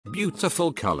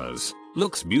Beautiful colors.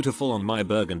 Looks beautiful on my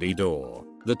burgundy door.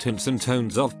 The tints and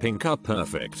tones of pink are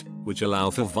perfect, which allow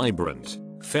for vibrant,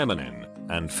 feminine,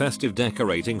 and festive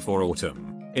decorating for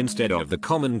autumn, instead of the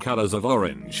common colors of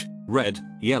orange, red,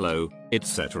 yellow,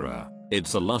 etc.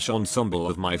 It's a lush ensemble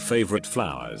of my favorite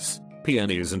flowers,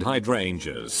 peonies and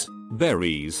hydrangeas,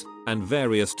 berries, and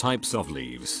various types of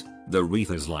leaves. The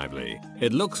wreath is lively.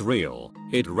 It looks real.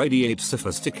 It radiates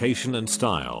sophistication and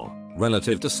style.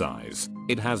 Relative to size,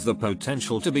 it has the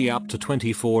potential to be up to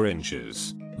 24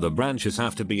 inches. The branches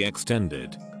have to be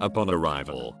extended upon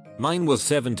arrival. Mine was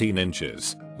 17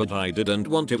 inches, but I didn't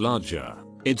want it larger.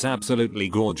 It's absolutely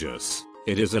gorgeous.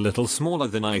 It is a little smaller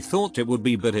than I thought it would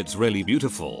be, but it's really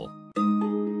beautiful.